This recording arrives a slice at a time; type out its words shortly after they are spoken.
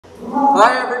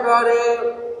Hi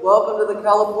everybody! Welcome to the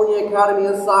California Academy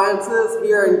of Sciences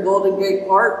here in Golden Gate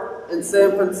Park in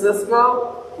San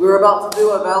Francisco. We're about to do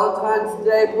a Valentine's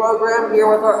Day program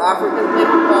here with our African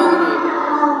penguin colony.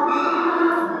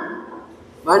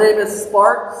 My name is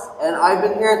Sparks and I've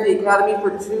been here at the Academy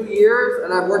for 2 years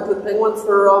and I've worked with penguins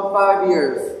for around 5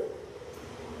 years.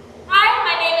 Hi,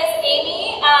 my name is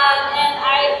Amy and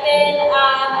I've been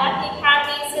at the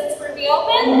Academy since we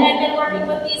reopened and been working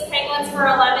with these penguins for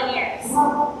 11 years.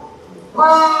 My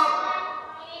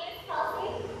name is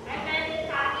Kelsey. I've been at the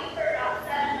Academy for about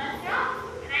 7 months now,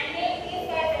 and I'm new to these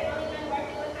guys. I've only been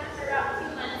working with them for about 2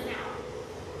 months now.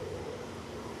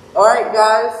 Alright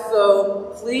guys,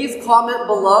 so please comment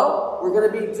below. We're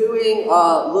going to be doing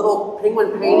a little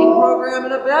penguin painting program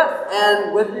in a bit,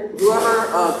 and with whoever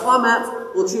comments,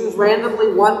 we'll choose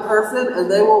randomly one person and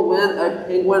they will win a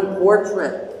penguin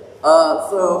portrait.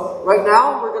 So right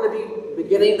now we're going to be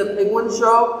beginning the penguin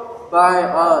show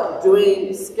by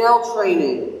doing scale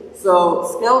training. So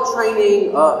scale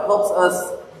training helps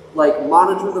us like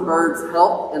monitor the bird's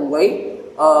health and weight,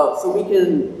 so we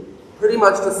can pretty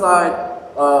much decide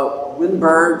when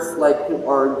birds like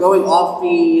are going off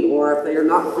feed or if they are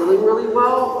not feeling really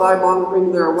well by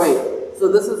monitoring their weight.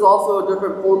 So this is also a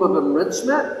different form of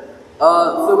enrichment.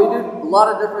 So we do a lot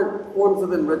of different forms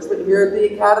of enrichment here at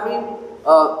the Academy.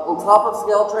 On top of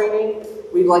scale training,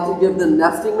 we'd like to give them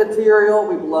nesting material.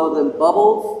 We blow them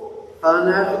bubbles. And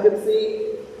as you can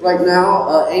see, right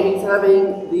now, Amy's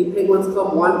having the penguins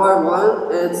come one by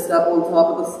one and step on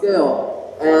top of the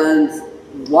scale. And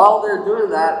while they're doing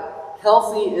that,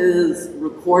 Kelsey is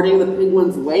recording the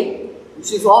penguin's weight.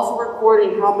 She's also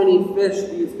recording how many fish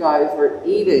these guys are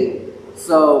eating.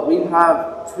 So we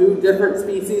have 2 different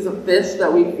species of fish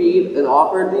that we feed and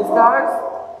offer these guys.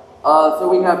 So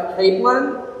we have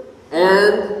capelin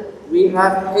and we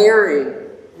have herring.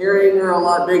 Herring are a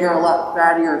lot bigger, a lot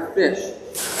fattier fish.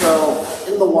 So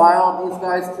in the wild, these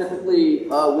guys typically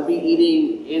would be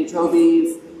eating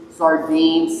anchovies,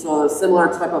 sardines, so a similar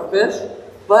type of fish.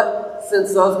 But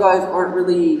since those guys aren't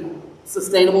really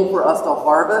sustainable for us to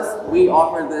harvest, we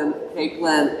offer them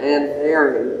capelin and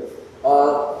herring.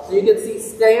 So you can see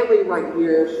Stanley right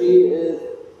here. She is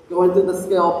going through the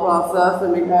scale process,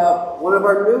 and we have one of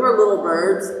our newer little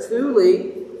birds,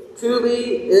 Thule. Thule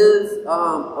is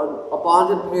a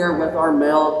bonded pair with our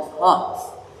male tucks.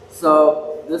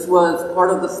 So this was part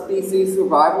of the species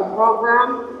survival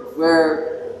program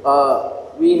where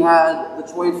we had the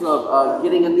choice of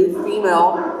getting a new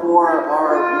female for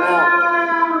our male.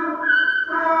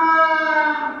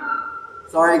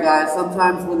 Sorry guys,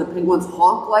 sometimes when the penguins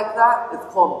honk like that, it's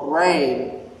called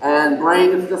braying. And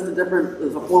braying is just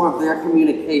is a form of their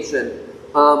communication.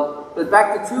 But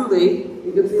back to Thule,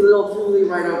 you can see little Thule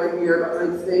right over here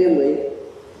behind Stanley.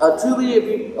 Thule, if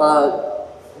you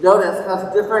notice,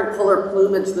 has different color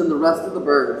plumage than the rest of the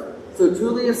birds. So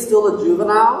Thule is still a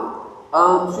juvenile.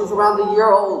 She's around a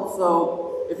year old.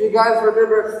 So if you guys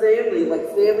remember Stanley, like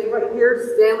Stanley right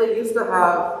here, Stanley used to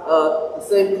have the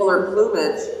same color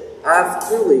plumage as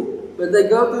Thule. But they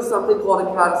go through something called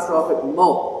a catastrophic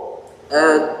molt.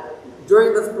 And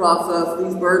during this process,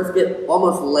 these birds get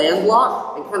almost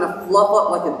landlocked and kind of fluff up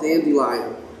like a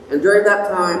dandelion. And during that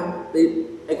time, they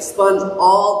expunge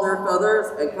all their feathers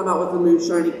and come out with a new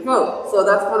shiny coat. So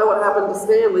that's kind of what happened to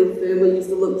Stanley. Stanley used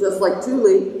to look just like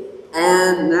Thule,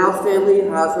 and now Stanley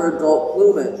has her adult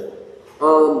plumage.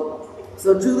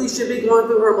 So Thule should be going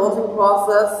through her molting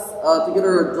process to get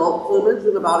her adult plumage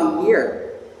in about a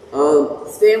year.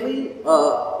 Stanley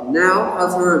now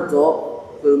has her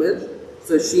adult plumage.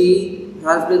 So she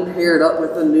has been paired up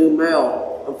with a new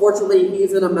male. Unfortunately,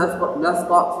 he's in a nest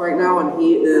box right now and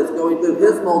he is going through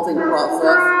his molting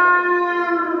process.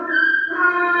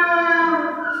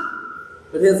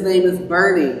 But his name is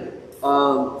Bernie.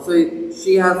 So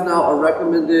she has now a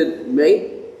recommended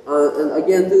mate. And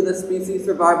again, through the species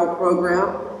survival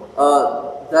program,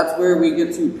 that's where we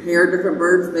get to pair different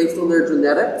birds based on their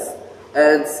genetics.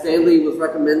 And Stanley was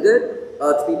recommended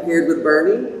to be paired with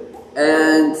Bernie.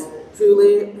 And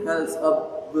Thule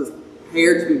was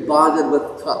paired to be bonded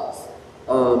with tucks.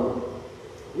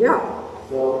 Yeah,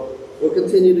 so we'll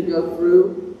continue to go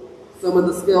through some of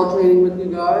the scale training with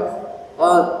you guys.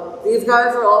 These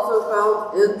guys are also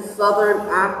found in southern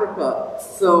Africa.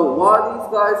 So why these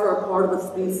guys are a part of the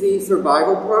species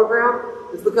survival program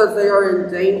is because they are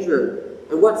endangered.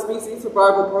 And what species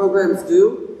survival programs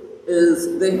do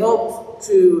is they help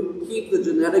to keep the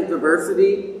genetic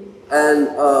diversity and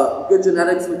good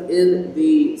genetics within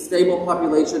the stable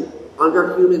population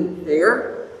under human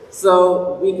care,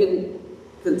 so we can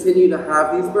continue to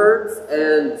have these birds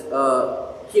and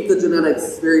keep the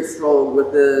genetics very strong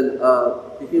within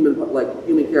the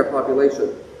human care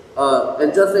population.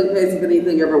 And just in case if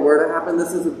anything ever were to happen,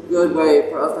 this is a good way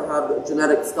for us to have the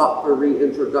genetic stock for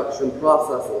reintroduction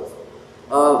processes.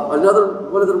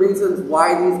 One of the reasons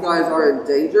why these guys are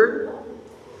endangered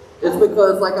is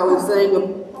because, like I was saying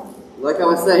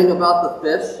about the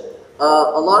fish,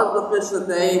 a lot of the fish that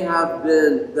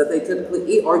they typically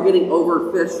eat are getting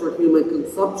overfished for human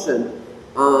consumption.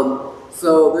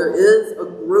 So there is a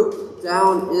group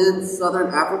down in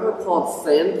southern Africa called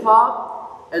Sandcob,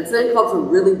 and Sandcob's a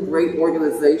really great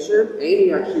organization.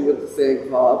 Amy actually went to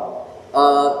Sandcob,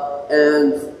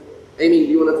 and Amy,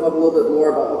 do you want to talk a little bit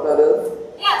more about what that is?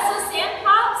 Yeah, so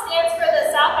Sandcob stands for the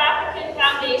South African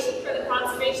Foundation for the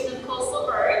Conservation of Coastal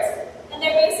Birds, and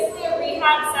they're basically a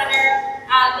rehab center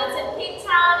that's in Cape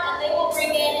Town, and they will bring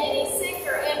in any sick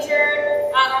or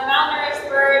injured or malnourished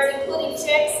birds, including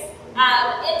chicks,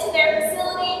 into their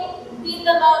facility, feed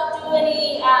them up, do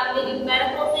any maybe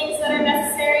medical things that are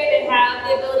necessary. They have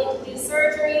the ability to do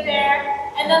surgery there,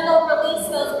 and then they'll release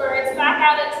those birds back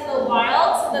out into the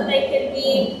wild so that they can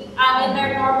be in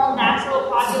their normal natural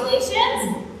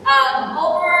populations.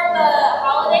 Over the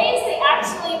holidays, they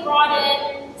actually brought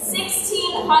in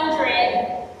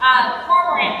 1,600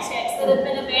 cormorant chicks that have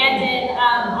been abandoned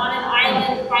on an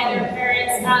island by their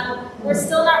parents. We're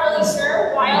still not really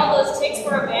sure why all those chicks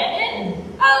were abandoned,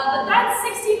 but that's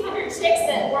 1,600 chicks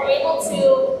that were able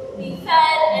to be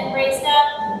fed and raised up,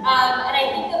 and I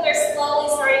think that they're slowly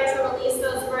starting to release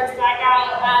those birds back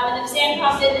out, and if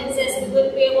Sandcob didn't exist, we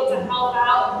wouldn't be able to help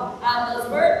out those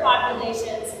bird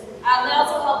populations. They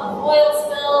also help with oil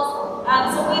spills,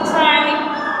 so we try and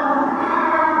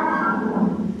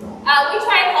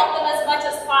help them as much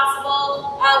as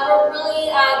possible. We're really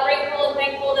grateful and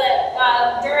thankful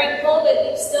that during COVID,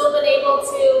 we've still been able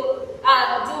to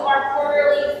do our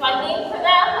quarterly funding for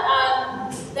them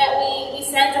that we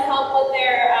send to help with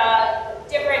their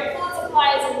different food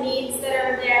supplies and needs that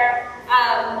are there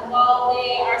while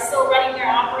they are still running their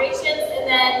operations. And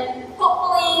then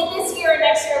hopefully this year or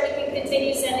next year, we can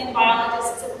continue sending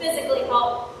biologists to physically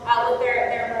help with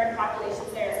their bird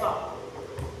populations there as well.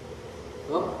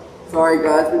 Oh. Sorry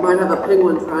guys, we might have a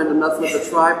penguin trying to mess with the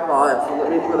tripod, so let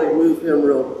me try to move him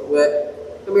real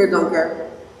quick. Come here,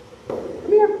 Dunker. Come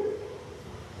here.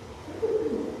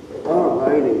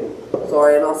 Alrighty.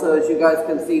 Sorry, and also as you guys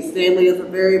can see, Stanley is a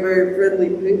very, very friendly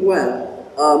penguin.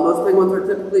 Most penguins are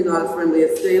typically not as friendly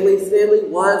as Stanley. Stanley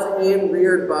was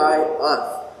hand-reared by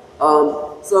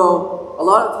us. So a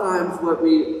lot of times what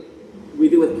we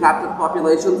do with captive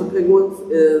populations of penguins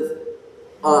is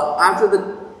after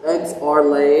the eggs are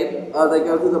laid, they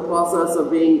go through the process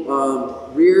of being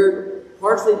reared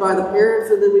partially by the parents,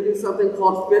 and then we do something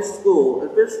called fish school. And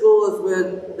fish school is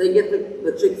when they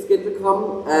the chicks get to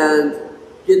come and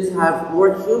get to have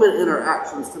more human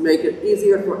interactions to make it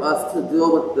easier for us to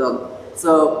deal with them.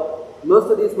 So most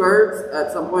of these birds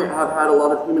at some point have had a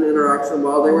lot of human interaction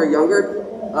while they were younger.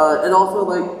 It also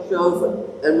shows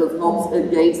and helps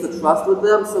and gains the trust with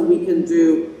them, so we can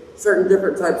do certain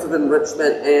different types of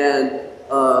enrichment and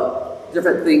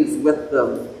different things with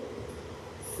them.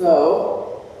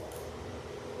 So,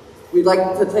 we'd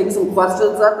like to take some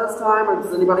questions at this time, or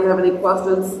does anybody have any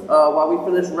questions while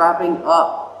we finish wrapping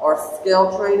up our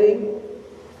scale training?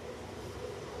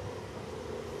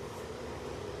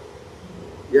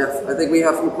 Yes, I think we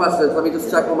have some questions. Let me just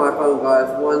check on my phone,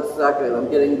 guys. 1 second. I'm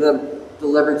getting them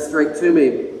delivered straight to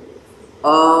me.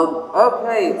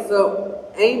 Okay,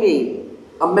 so Amy,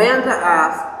 Amanda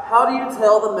asked, how do you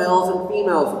tell the males and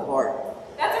females apart?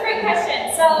 That's a great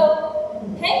question. So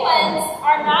penguins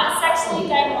are not sexually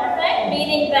dimorphic,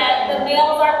 meaning that the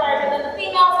males are larger than the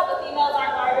females or the females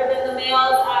aren't larger than the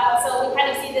males. So we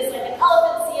kind of see this like an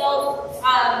elephant seal.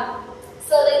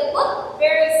 So they look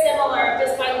very similar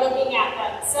just by looking at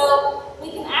them. So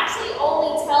we can actually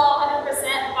only tell 100%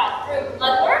 through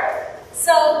blood work.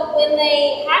 So when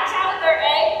they hatch out of their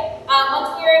egg,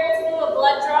 once we are able to do a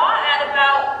blood draw at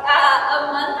about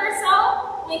a month or so,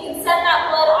 we can send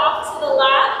that blood off to the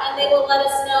lab and they will let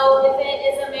us know if it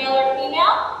is a male or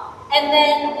female. And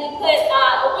then we put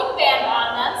a wing band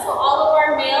on them, so all of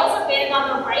our males are banding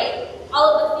on the right, all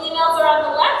of the females are on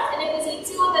the left, and if we see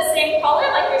two of the same color,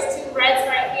 like there's two reds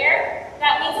right here,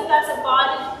 that means that that's a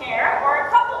bonded pair or a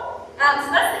couple. So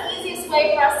that's the easiest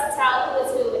way for us to tell who is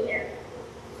who in here.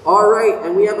 All right,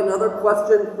 and we have another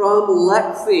question from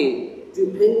Lexi. Do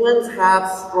penguins have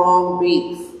strong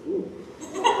beaks?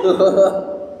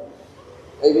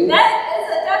 Amy? That is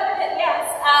a definite yes.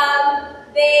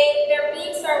 Their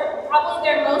beaks are probably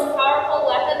their most powerful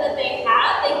weapon that they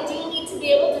have. They do need to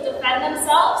be able to defend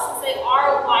themselves since they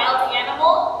are a wild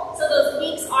animal. So those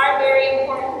beaks are very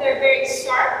important. They're very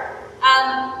sharp.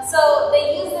 So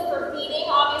they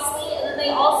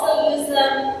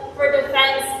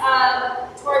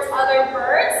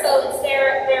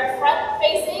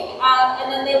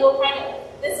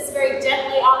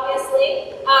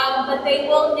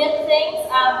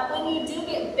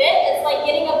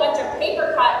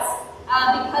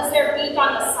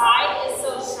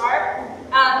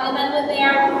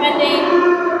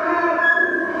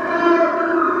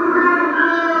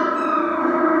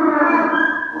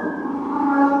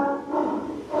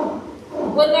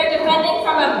when they're defending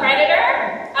from a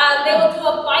predator, they will do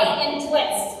a bite and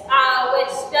twist,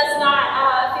 which does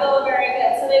not feel very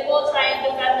good. So they will try and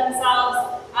defend themselves,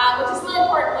 which is really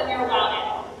important when you're a wild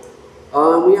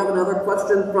animal. We have another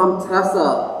question from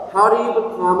Tessa. How do you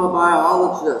become a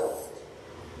biologist?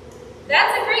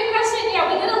 That's a great question. Yeah,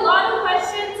 we get a lot of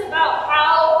questions about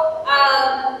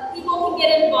how people can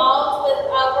get involved with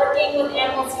working with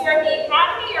animals here at the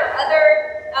Academy or other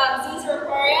zoos or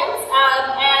aquariums.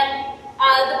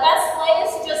 The best way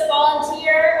is to just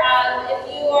volunteer. If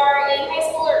you are in high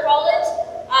school or college,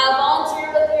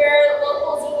 volunteer with your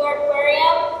local zoo or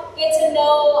aquarium. Get to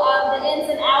know the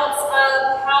ins and outs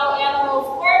of how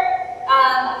animals work,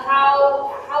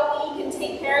 how we can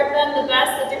take care of them the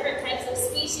best, the different types of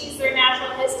species, their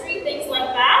natural history, things like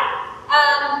that.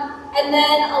 And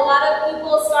then a lot of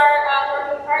people start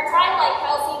working part-time like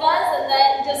Kelsey does, and then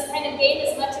just kind of gain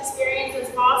as much experience as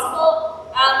possible.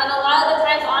 And a lot of the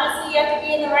times, honestly, you have to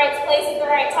be in the right place at the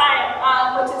right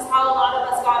time, which is how a lot of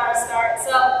us got our start.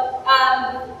 So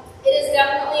it is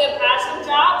definitely a passion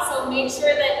job, so make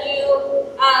sure that you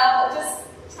just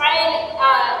try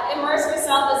and immerse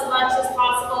yourself as much as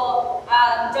possible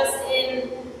just in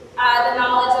the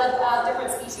knowledge of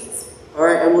different species. All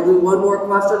right, and we'll do one more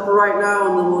question for right now,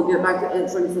 and then we'll get back to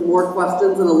answering some more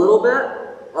questions in a little bit.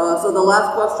 So the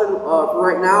last question for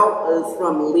right now is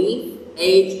from Leaf,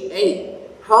 age 8.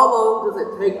 How long does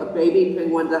it take a baby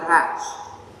penguin to hatch?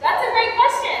 That's a great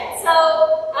question.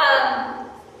 So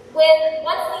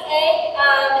once the egg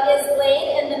is laid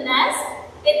in the nest,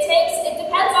 it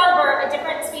depends on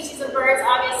different species of birds,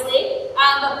 obviously.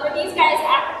 But for these guys,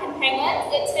 African penguins,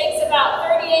 it takes about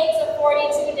 38 to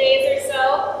 42 days or so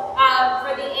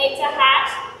for the egg to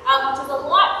hatch, which is a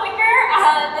lot quicker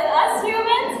than us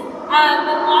humans,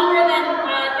 but longer than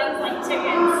things like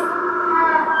chickens.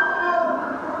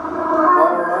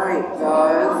 All right,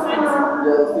 guys.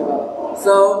 Yeah, let's do that.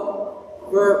 So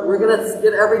we're gonna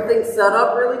get everything set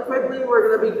up really quickly.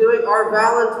 We're gonna be doing our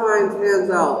Valentine's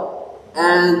hands-out.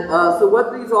 And so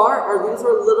what these are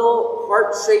little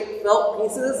heart-shaped felt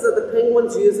pieces that the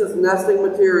penguins use as nesting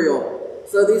material.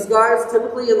 So these guys,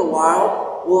 typically in the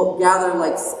wild, will gather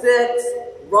like sticks,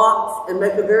 rocks, and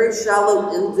make a very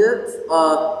shallow indent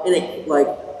in a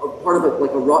part of it,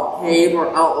 like a rock cave or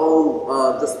out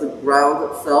on just the ground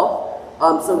itself.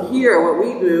 So here, what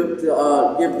we do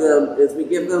to give them is we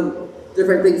give them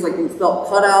different things like these felt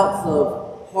cutouts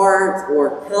of hearts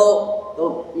or kelp.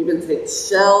 They'll even take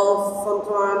shells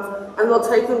sometimes, and they'll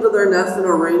take them to their nest and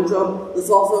arrange them. This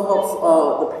also helps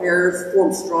the pairs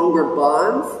form stronger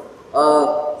bonds.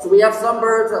 So we have some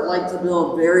birds that like to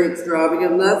build very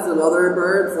extravagant nests, and other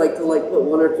birds like to put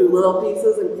one or two little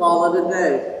pieces and call it a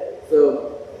day.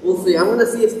 So we'll see. I'm going to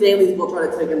see if Stanley's will try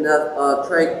to take a nest,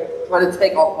 try to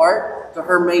take a heart to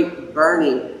her mate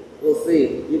Bernie. We'll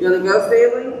see. You gonna go,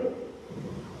 Stanley?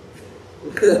 I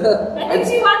think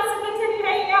she wants to continue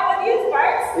hanging out with you,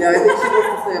 Sparks. Yeah, I think she wants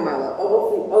to stay on my lap. Oh, we'll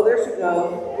see. Oh, there she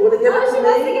goes. You want to give it to me? She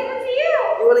wants to give it to you.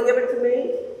 You want to give it to me?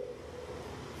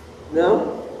 No?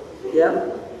 Yeah?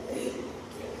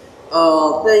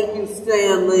 Oh, thank you,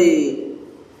 Stanley.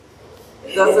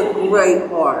 That's a great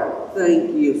heart.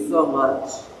 Thank you so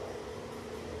much.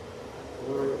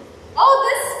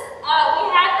 Oh, we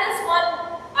had this one,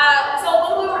 so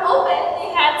when we were open, they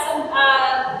had some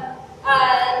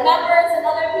numbers and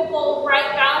other people write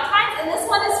Valentines, and this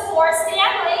one is for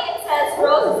Stanley. It says,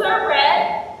 roses are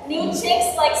red, new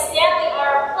chicks like Stanley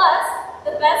are a plus,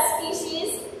 the best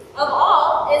species of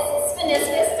all is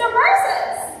Spheniscus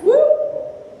diversus. Woo!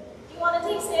 Do you want to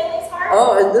take Stanley's heart?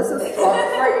 Oh, and this is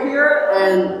right here,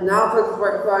 and now it's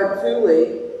right beside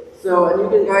Thule. So, and you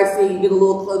can guys see, you get a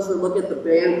little closer look at the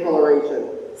band coloration.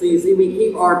 So you see we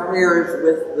keep our pairs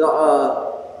with the,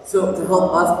 so to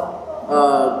help us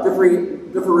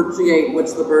differentiate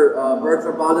which the birds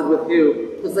are bonded with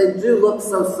who, because they do look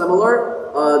so similar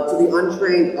to the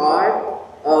untrained eye.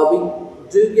 We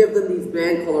do give them these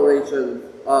band colorations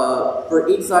for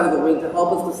each side of the wing to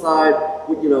help us decide,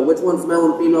 which one's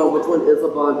male and female, which one is a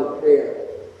bonded pair.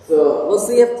 So we'll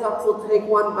see if Tux will take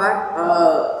one back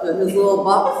to his little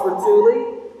box for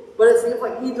Thule. But it seems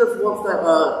like he just wants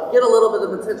to get a little bit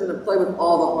of attention and play with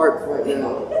all the hearts right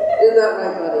now. Isn't that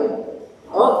right, buddy?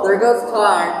 Oh, there goes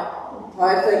Ty.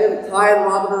 Ty and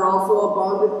Robin are also a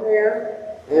bonded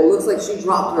pair. And it looks like she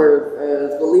dropped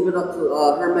hers. We'll leave it up to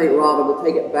her mate Robin to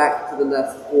take it back to the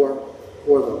nest for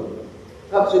them.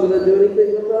 Tux, you gonna do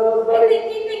anything with those, buddy? I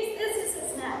think he thinks this is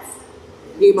his nest.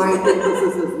 He might think this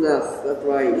is his nest. That's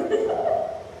right.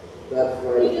 That's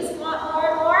right. You just want more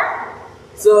and more?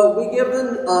 So we give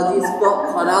them these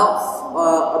felt cutouts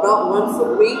about once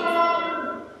a week,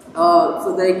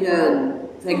 so they can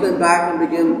take them back and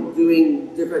begin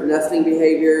doing different nesting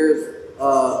behaviors.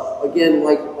 Again,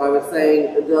 like I was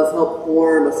saying, it does help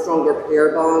form a stronger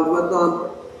pair bond with them.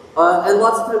 And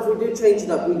lots of times we do change it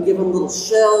up. We give them little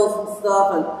shells and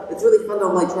stuff, and it's really fun to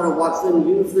like try to watch them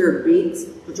use their beaks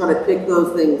to try to pick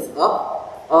those things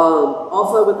up.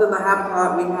 Also within the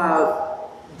habitat we have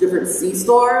different sea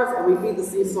stars, and we feed the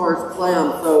sea stars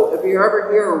clams. So if you're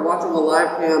ever here or watching a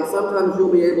live cam, sometimes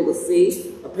you'll be able to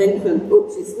see a penguin,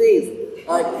 oops, she sneezed,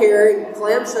 carrying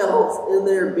clam shells in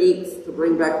their beaks to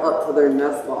bring back up to their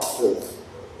nest boxes.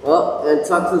 Oh, and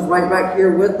Tux is right back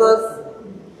here with us,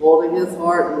 holding his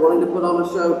heart and wanting to put on a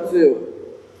show too.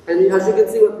 And as you can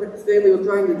see, what Stanley was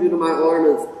trying to do to my arm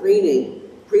is preening.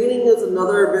 Preening is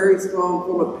another very strong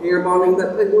form of pair bonding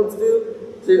that penguins do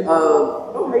to,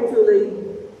 oh hey Tuli,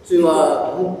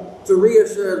 to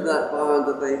reassure that bond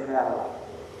that they have.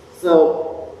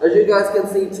 So, as you guys can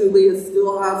see, Tuli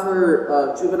still has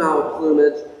her juvenile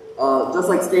plumage, just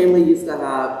like Stanley used to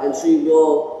have, and she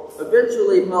will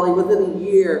eventually, probably within a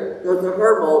year, go to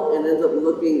her molt and ends up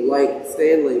looking like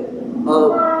Stanley.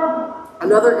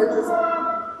 Another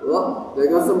interesting, well, there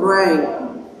goes some brain.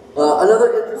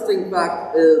 Another interesting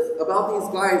fact is about these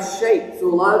guys' shape. So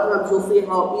a lot of times you'll see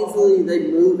how easily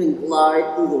they move and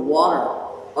glide through the water.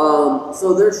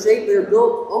 So their shape, they're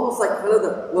built almost like kind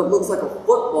of what looks like a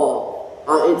football.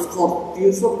 It's called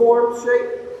fusiform shape,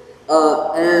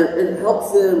 and it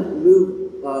helps them move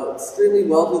extremely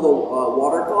well through the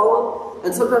water column.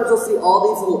 And sometimes you'll see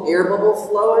all these little air bubbles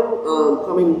flowing,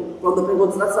 coming from the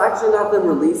penguins. That's actually not them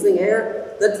releasing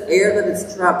air. That's air that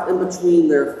is trapped in between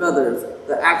their feathers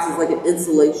that acts as like an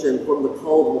insulation from the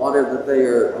cold water that they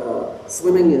are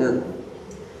swimming in.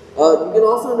 You can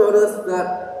also notice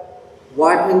that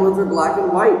why penguins are black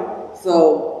and white.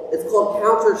 So it's called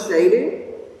counter shading.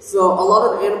 So a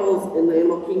lot of animals in the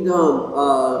animal kingdom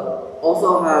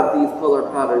also have these color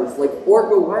patterns, like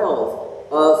orca whales.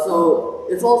 So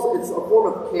it's a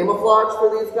form of camouflage for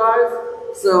these guys.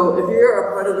 So if you're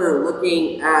a predator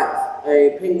looking at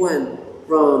a penguin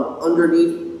from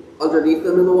underneath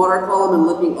them in the water column and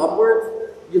looking upwards,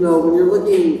 you know, when you're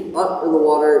looking up in the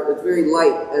water, it's very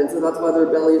light, and so that's why their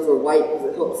bellies are white, because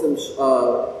it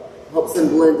helps them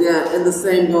blend in. And the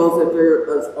same goes if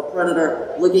you're a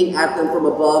predator looking at them from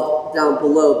above down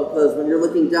below, because when you're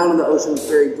looking down in the ocean, it's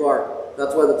very dark.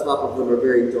 That's why the top of them are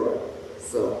very dark.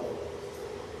 So,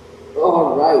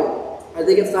 all right. I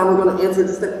think it's time we're going to answer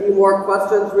just a few more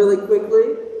questions really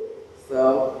quickly.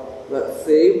 So, let's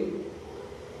see.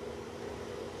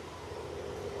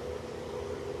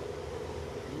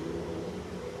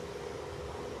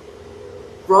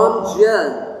 From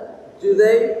Jen, do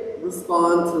they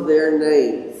respond to their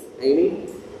names? Amy?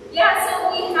 Yeah,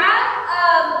 so we have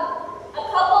a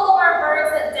couple of our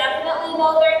birds that definitely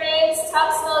know their names.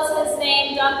 Tux knows his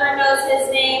name, Dunker knows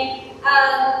his name.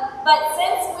 But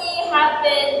since we have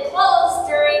been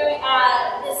closed during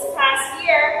this past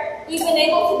year, we've been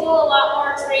able to do a lot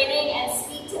more training and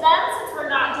speak to them since we're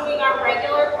not doing our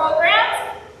regular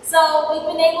programs. So we've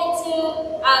been able to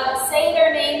say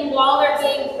their name while they're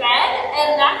being fed,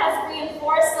 and that has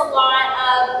reinforced a lot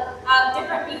of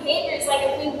different behaviors. Like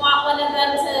if we want one of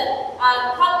them to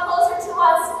come closer to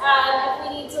us, if we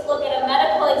need to look at a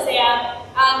medical exam,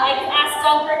 I can ask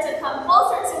Dunker to come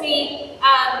closer to me,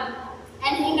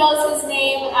 and he knows his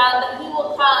name, that he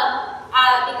will come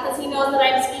because he knows that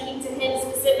I'm speaking to him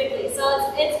specifically. So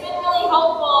it's been really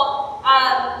helpful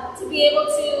to be able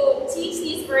to teach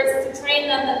these birds and to train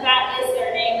them that that is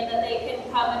their name and that they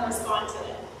can come and respond to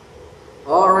it.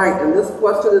 All right, and this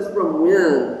question is from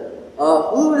Wynn.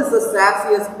 Who is the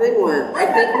sassiest penguin? I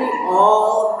think we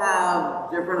all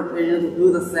have different opinions of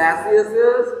who the sassiest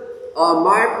is.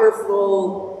 My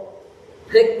personal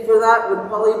pick for that would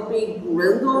probably be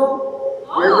Grendel.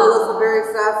 Grendel is a very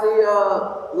sassy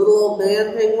little old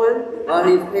man penguin.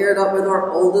 He's paired up with our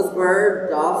oldest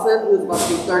bird, Dawson, who's about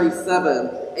to be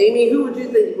 37. Amy, who would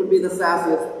you think would be the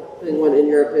sassiest penguin in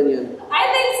your opinion? I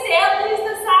think Stanley's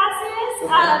the sassiest.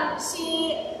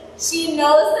 She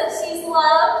knows that she's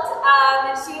loved,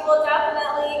 and she will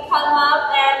definitely come up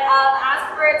and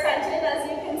ask for attention, as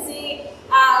you can see.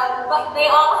 But they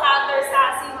all have their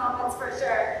sassy moments for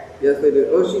sure. Yes, they do.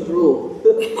 Oh, she drooled.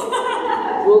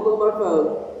 Drooled on my phone.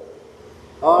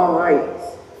 All right.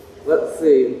 Let's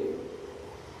see.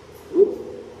 Oops.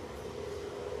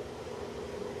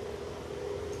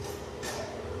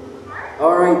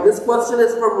 All right. This question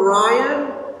is from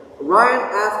Ryan. Ryan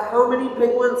asked, how many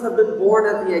penguins have been born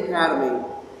at the Academy?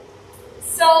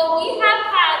 So we have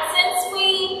had, since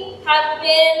we have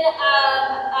been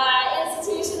an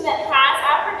institution that has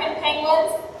African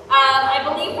penguins, I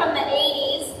believe from the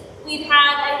 80s, we've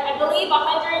had, I believe,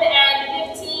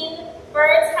 115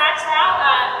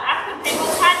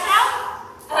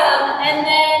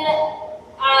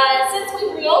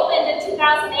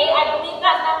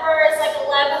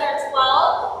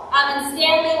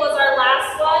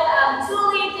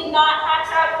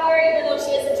 out here, even though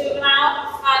she is a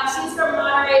juvenile. She's from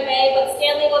Monterey Bay, but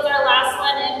Stanley was our last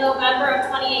one in November of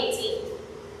 2018.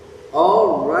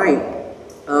 All right.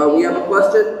 We have a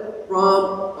question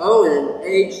from Owen,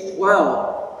 age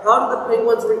 12. How do the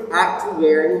penguins react to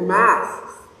wearing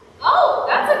masks? Oh,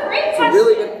 that's a great question. It's a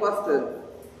really good question.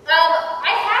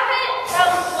 I haven't, from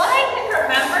what I can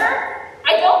remember,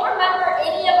 I don't remember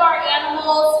any of our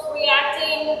animals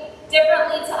reacting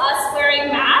differently to us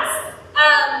wearing masks.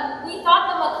 We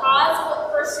thought the macaws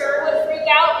for sure would freak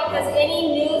out because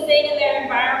any new thing in their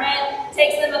environment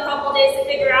takes them a couple days to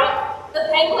figure out. The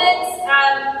penguins,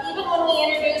 even when we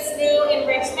introduced new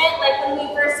enrichment, like when we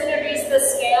first introduced the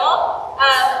scale,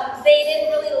 they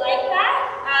didn't really like that.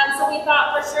 So we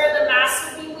thought for sure the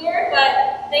mask would be weird,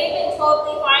 but they've been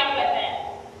totally fine with it.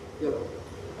 Yep.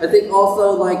 I think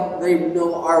also like they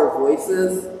know our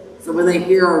voices, so when they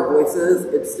hear our voices,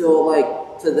 it's still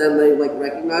like to them they like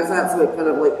recognize that, so it kind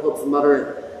of like helps mutter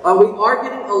it. We are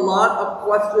getting a lot of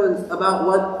questions about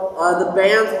what the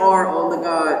bands are on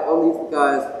these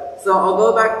guys. So I'll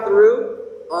go back through.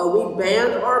 We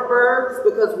band our birds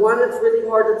because one, it's really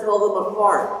hard to tell them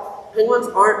apart. Penguins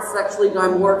aren't sexually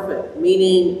dimorphic,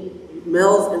 meaning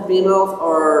males and females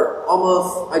are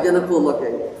almost identical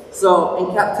looking. So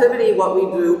in captivity, what we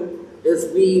do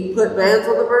is we put bands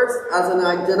on the birds as an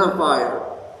identifier.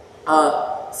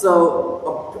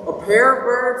 So a pair of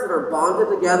birds that are bonded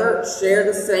together share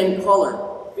the same color.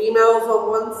 Females on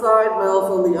one side,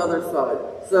 males on the other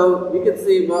side. So you can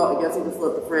see, well, I guess I just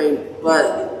left the frame,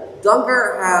 but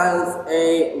Dunker has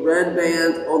a red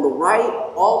band on the right.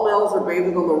 All males are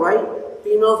banded on the right.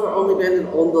 Females are only banded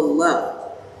on the left.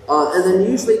 And then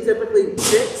usually, typically,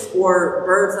 chicks or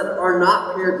birds that are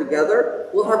not paired together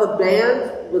will have a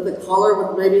band with a color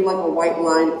with maybe like a white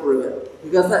line through it.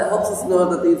 Because that helps us know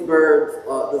that this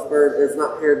bird is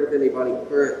not paired with anybody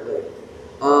currently.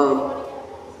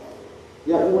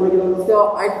 Yeah, you want to get on the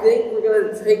scale? I think we're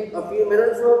going to take a few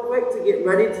minutes real quick to get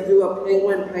ready to do a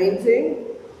penguin painting.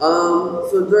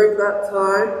 So during that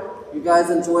time, you guys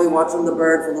enjoy watching the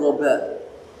birds a little bit.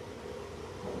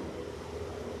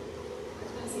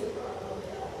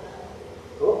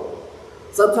 Cool.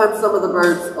 Sometimes some of the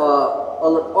birds are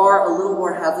a little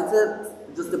more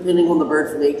hesitant, just depending on the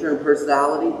bird's nature and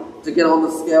personality, to get on the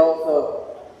scale.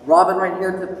 So Robin right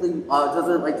here typically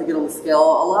doesn't like to get on the scale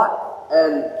a lot,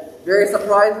 and very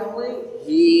surprisingly,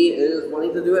 he is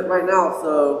wanting to do it right now.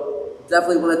 So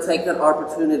definitely want to take that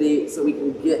opportunity so we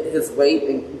can get his weight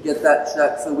and get that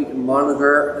checked so we can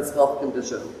monitor his health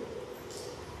condition.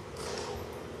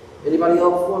 Anybody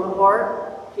else want a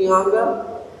part?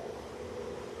 Kianga?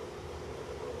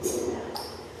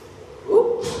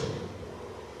 Ooh.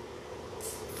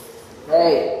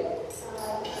 Hey.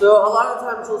 So a lot of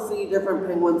times you'll see different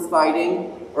penguins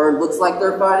fighting, or it looks like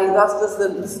they're fighting. That's just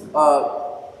them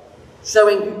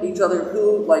showing each other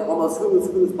who, like almost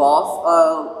who's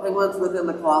boss. Penguins within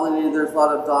the colony, there's a lot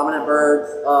of dominant birds.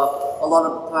 A lot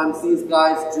of times these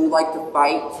guys do like to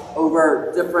fight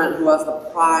over who has the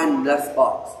prime nest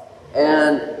box.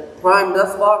 And prime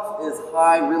nest box is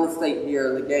high real estate here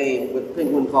in the game with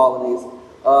penguin colonies.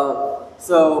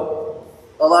 So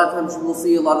a lot of times you will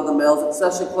see a lot of the males,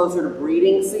 especially closer to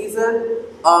breeding season.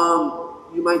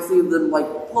 You might see them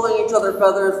like pulling each other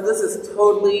feathers. This is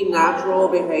totally natural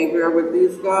behavior with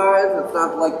these guys. It's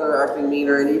not like they're acting mean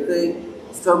or anything.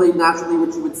 It's totally naturally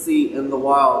what you would see in the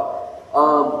wild.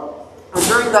 And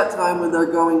during that time when they're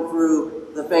going through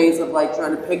the phase of like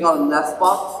trying to pick out a nest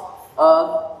box,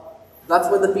 that's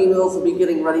when the females will be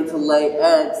getting ready to lay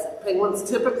eggs. Penguins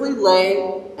typically lay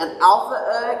an alpha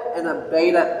egg and a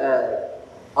beta egg.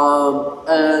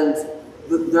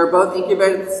 And they're both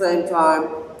incubated at the same time.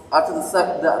 After the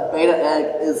beta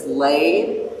egg is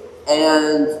laid,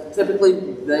 and typically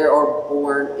they are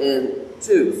born in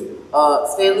twos.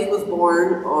 Stanley was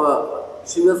born,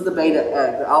 she was the beta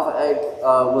egg. The alpha egg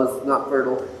was not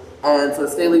fertile. And so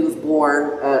Stanley was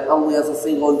born only as a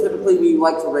single, and typically we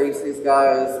like to raise these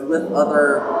guys with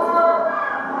other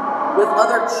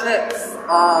chicks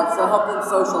to help them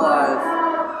socialize.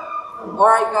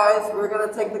 Alright guys, we're going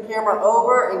to take the camera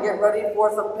over and get ready for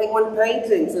some penguin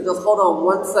painting, so just hold on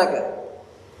 1 second.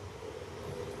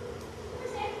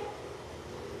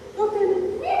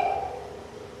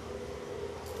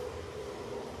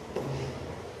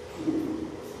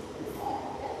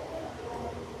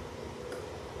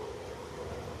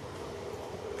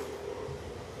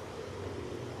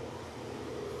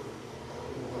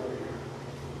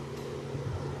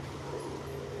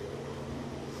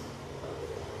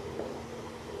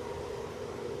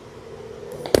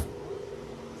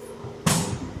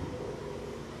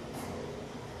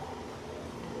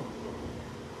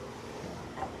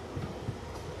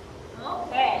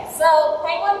 so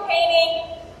penguin painting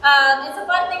is a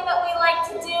fun thing that we like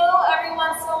to do every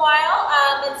once in a while.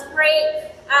 It's great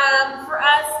for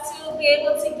us to be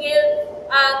able to give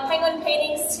penguin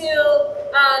paintings to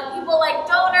people like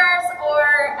donors or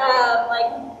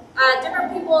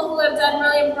different people who have done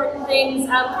really important things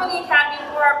for the Academy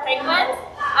for our penguins.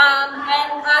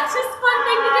 And it's just a fun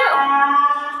thing to do.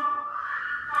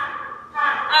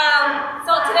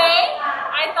 So today,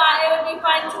 I thought it would be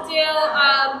fun to do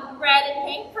red and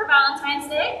pink for Valentine's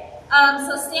Day.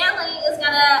 So Stanley is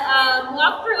going to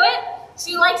walk through it.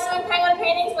 She likes doing penguin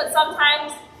paintings, but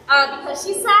sometimes, because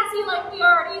she's sassy like we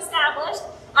already established,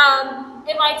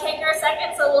 it might take her a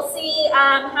second, so we'll see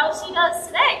how she does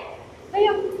today.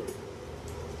 Bam.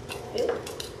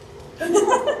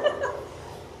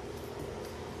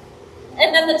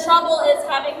 And then the trouble is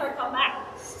having her come back.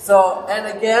 So, and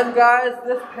again, guys,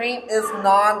 this paint is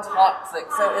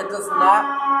non-toxic, so it does not...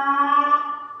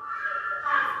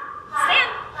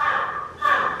 Stand.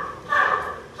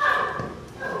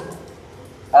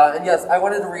 And yes, I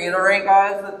wanted to reiterate,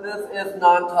 guys, that this is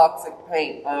non-toxic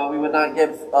paint. We would not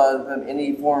give them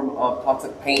any form of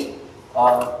toxic paint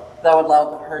that would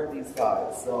allow to hurt these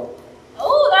guys. So.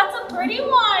 Oh, that's a pretty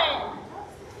one.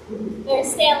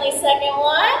 There's Stanley's second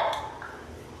one.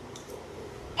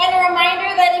 And a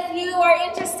reminder that if you are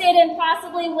interested in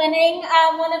possibly winning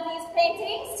one of these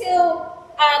paintings, to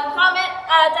comment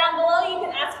down below. You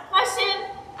can ask a question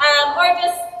or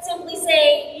just simply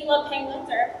say you love penguins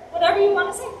or whatever you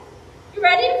want to say. You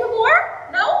ready for more?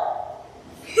 No?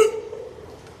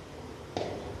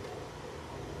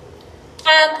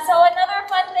 So another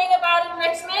fun thing about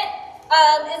enrichment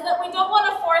is that we don't want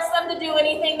to force them to do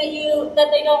anything that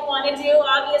they don't want to do,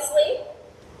 obviously.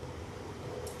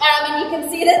 And you can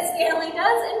see that Stanley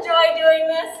does enjoy doing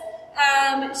this.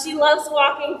 She loves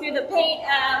walking through the paint,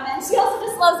 and she also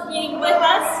just loves being with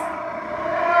us.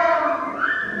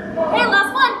 Okay,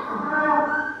 last one.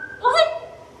 Go ahead.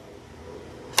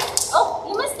 Oh,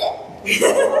 you missed it.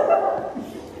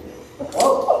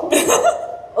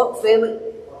 Oh, Stanley.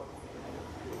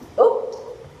 Oh.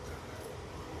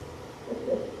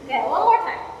 Okay, one more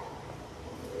time.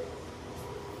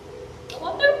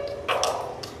 One through.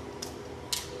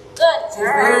 Good. She's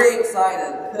very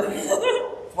excited.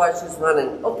 That's why she's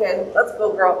running. Okay, let's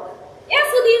go, girl. Yeah,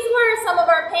 so these were some of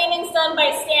our paintings done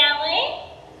by Stanley.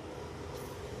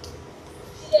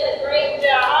 She did a great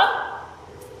job.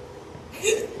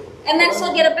 And then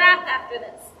she'll get a bath after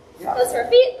this, because her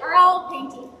feet are all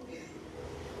painty.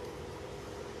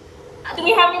 Do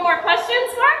we have any more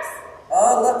questions, Marks?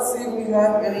 Let's see if we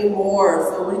have any more.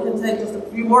 So we can take just a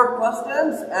few more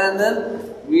questions, and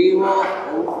then we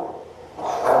will...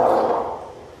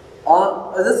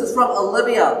 this is from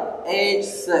Olivia, age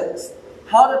 6.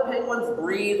 How do penguins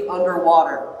breathe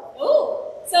underwater? Ooh,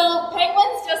 so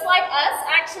penguins, just like us,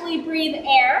 actually breathe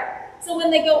air. So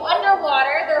when they go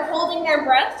underwater, they're holding their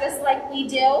breath just like we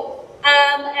do.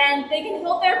 And they can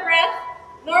hold their breath.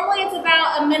 Normally it's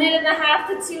about 1.5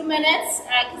 to 2 minutes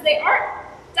because they aren't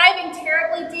diving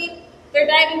terribly deep. They're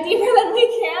diving deeper than we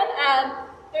can.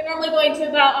 They're normally going to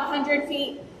about 100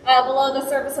 feet below the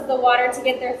surface of the water to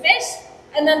get their fish.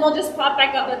 And then they'll just pop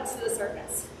back up into the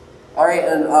surface. All right,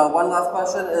 and one last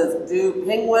question is, do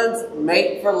penguins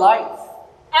mate for life?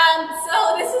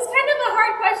 So this is kind of a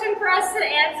hard question for us to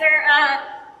answer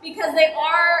because they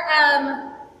are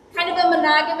kind of a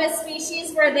monogamous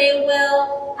species where they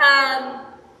will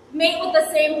mate with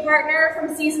the same partner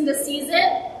from season to season,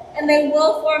 and they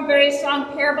will form very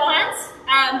strong pair bonds,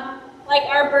 like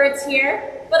our birds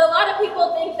here. But a lot of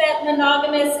people think that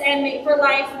monogamous and mate for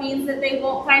life means that they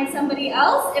won't find somebody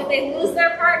else if they lose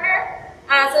their partner.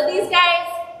 So these guys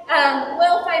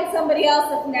will find somebody else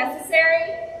if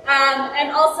necessary.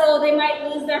 And also they might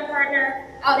lose their partner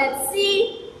out at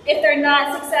sea. If they're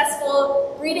not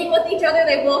successful breeding with each other,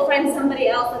 they will find somebody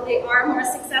else that they are more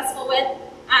successful with.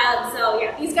 So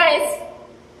yeah, these guys,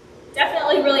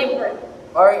 definitely really important.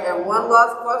 All right, and one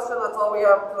last question, that's all we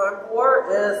have time for,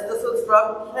 is this one's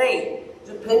from Kate.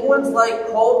 Do penguins like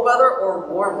cold weather or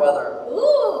warm weather?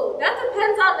 Ooh, that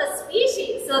depends on the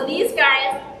species. So these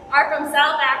guys are from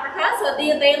South Africa, so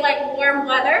they like warm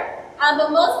weather. But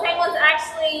most penguins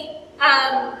actually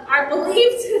are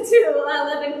believed to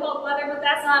live in cold weather, but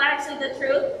that's not actually the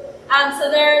truth.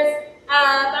 So there's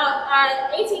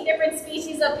about 18 different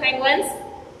species of penguins.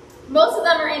 Most of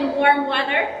them are in warm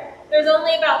weather. There's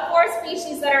only about 4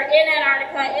 species that are in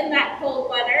Antarctica in that cold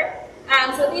weather.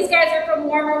 So these guys are from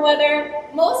warmer weather.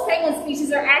 Most penguin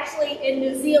species are actually in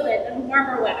New Zealand in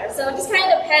warmer weather. So it just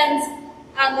kind of depends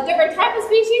on the different type of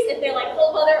species, if they like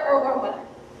cold weather or warm weather.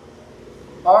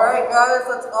 Alright guys,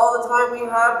 that's all the time we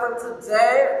have for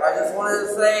today. I just wanted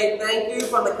to say thank you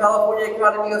from the California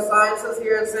Academy of Sciences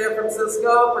here in San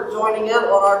Francisco for joining in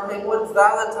on our Penguin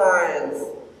Valentines.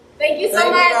 Thank you so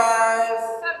much. Thank you guys.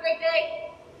 Have a great day.